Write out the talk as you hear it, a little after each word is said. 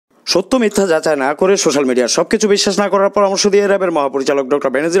সত্য মিথ্যা যাচাই না করে সোশ্যাল মিডিয়ার সবকিছু বিশ্বাস না করার পরামর্শ দিয়ে র্যাবের মহাপরিচালক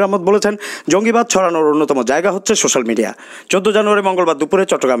ডক্টর বেনজির আহমদ বলেছেন, জঙ্গিবাদ ছড়ানোর অন্যতম জায়গা হচ্ছে সোশ্যাল মিডিয়া। 14 জানুয়ারি মঙ্গলবার দুপুরে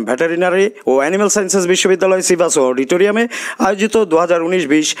চট্টগ্রাম ভেটেরিনারি ও অ্যানিম্যাল সায়েন্সেস বিশ্ববিদ্যালয় সিভাস ও অডিটোরিয়ামে আয়োজিত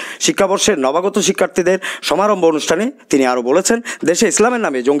 2019-20 শিক্ষাবর্ষের নবাগত শিক্ষার্থীদের সমারম্ভ অনুষ্ঠানে তিনি আরও বলেছেন, দেশে ইসলামের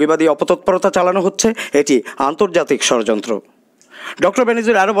নামে জঙ্গিবাদী অপতৎপরতা চালানো হচ্ছে, এটি আন্তর্জাতিক ষড়যন্ত্র। ডক্টর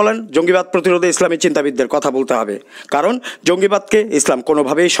বেনজির আরও বলেন, জঙ্গিবাদ প্রতিরোধে ইসলামী চিন্তাবিদদের কথা বলতে হবে, কারণ জঙ্গিবাদকে ইসলাম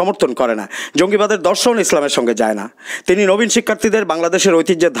কোনোভাবেই সমর্থন করে না। জঙ্গিবাদের দর্শন ইসলামের সঙ্গে যায় না। তিনি নবীন শিক্ষার্থীদের বাংলাদেশের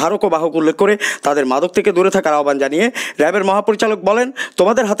ঐতিহ্যের ধারক ও বাহক উল্লেখ করে তাদের মাদক থেকে দূরে থাকার আহ্বান জানিয়ে র্যাবের মহাপরিচালক বলেন,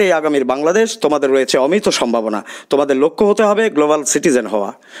 তোমাদের হাতেই আগামীর বাংলাদেশ, তোমাদের রয়েছে অমিত সম্ভাবনা, তোমাদের লক্ষ্য হতে হবে গ্লোবাল সিটিজেন হওয়া।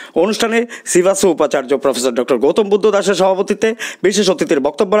 অনুষ্ঠানে সিভাসু উপাচার্য প্রফেসর ডক্টর গৌতম বুদ্ধ দাসের সভাপতিত্বে বিশেষ অতিথির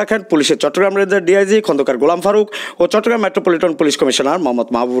বক্তব্য রাখেন পুলিশের চট্টগ্রাম রেঞ্জের ডিআইজি খন্দকার গোলাম ফারুক ও Chittagong metropolitan police commissioner Mohammad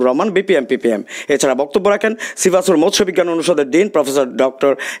Mahbubur Rahman BPM. এছাড়া বক্তব্য রাখেন সিভাসুর মৎস্য বিজ্ঞান অনুষদের dean professor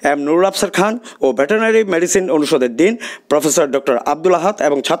doctor M Nurul Afsar খান ও ভেটেরিনারি মেডিসিন অনুষদের ডিন প্রফেসর ডক্টর আব্দুল আহাদ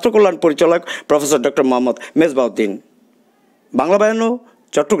এবং ছাত্র কল্যাণ পরিচালক প্রফেসর ডক্টর মোহাম্মদ মেজবাউদ্দিন। বাংলা বায়ান্ন,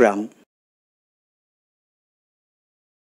 চট্টগ্রাম।